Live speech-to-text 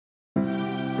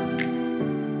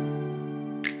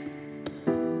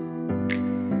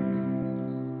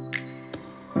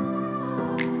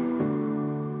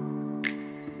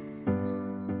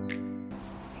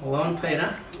Well, I'm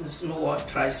Peter, this is my wife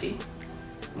Tracy,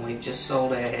 and we've just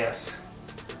sold our house.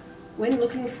 When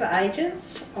looking for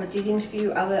agents, I did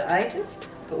interview other agents,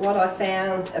 but what I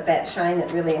found about Shane that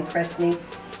really impressed me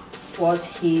was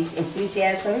his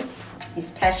enthusiasm,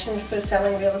 his passion for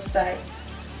selling real estate,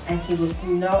 and he was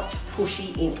not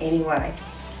pushy in any way.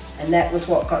 And that was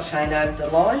what got Shane over the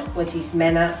line, was his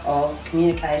manner of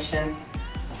communication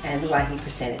and the way he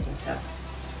presented himself.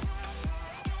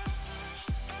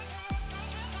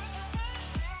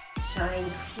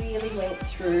 Shane clearly went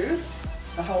through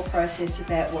the whole process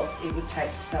about what it would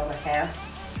take to sell the house.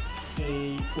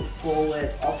 He put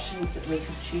forward options that we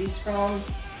could choose from.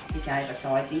 He gave us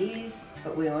ideas,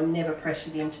 but we were never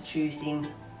pressured into choosing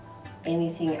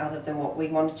anything other than what we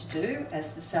wanted to do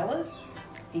as the sellers.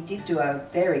 He did do a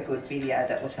very good video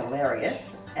that was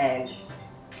hilarious and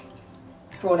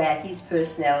brought out his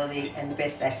personality and the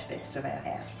best aspects of our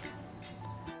house.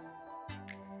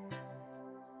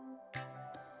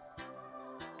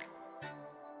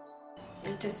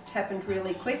 It just happened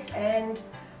really quick and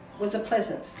was a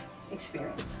pleasant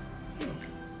experience.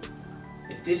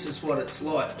 If this is what it's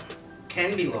like,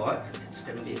 can be like, it's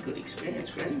going to be a good experience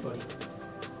for anybody.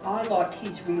 I liked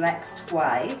his relaxed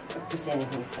way of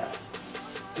presenting himself.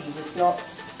 He was not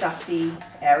stuffy,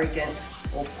 arrogant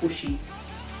or pushy,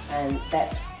 and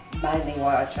that's mainly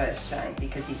why I chose Shane,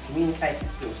 because his communication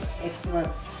skills were excellent,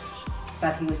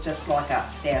 but he was just like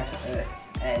us, down to earth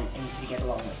and easy to get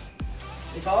along with.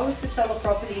 If I was to sell a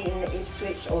property in the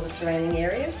Ipswich or the surrounding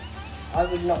areas, I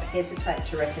would not hesitate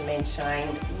to recommend Shane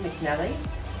McNally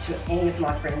to any of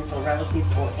my friends or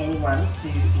relatives or anyone who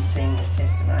is seeing this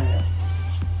testimonial.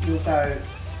 You'll go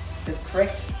the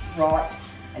correct, right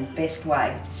and best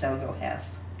way to sell your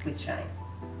house with Shane.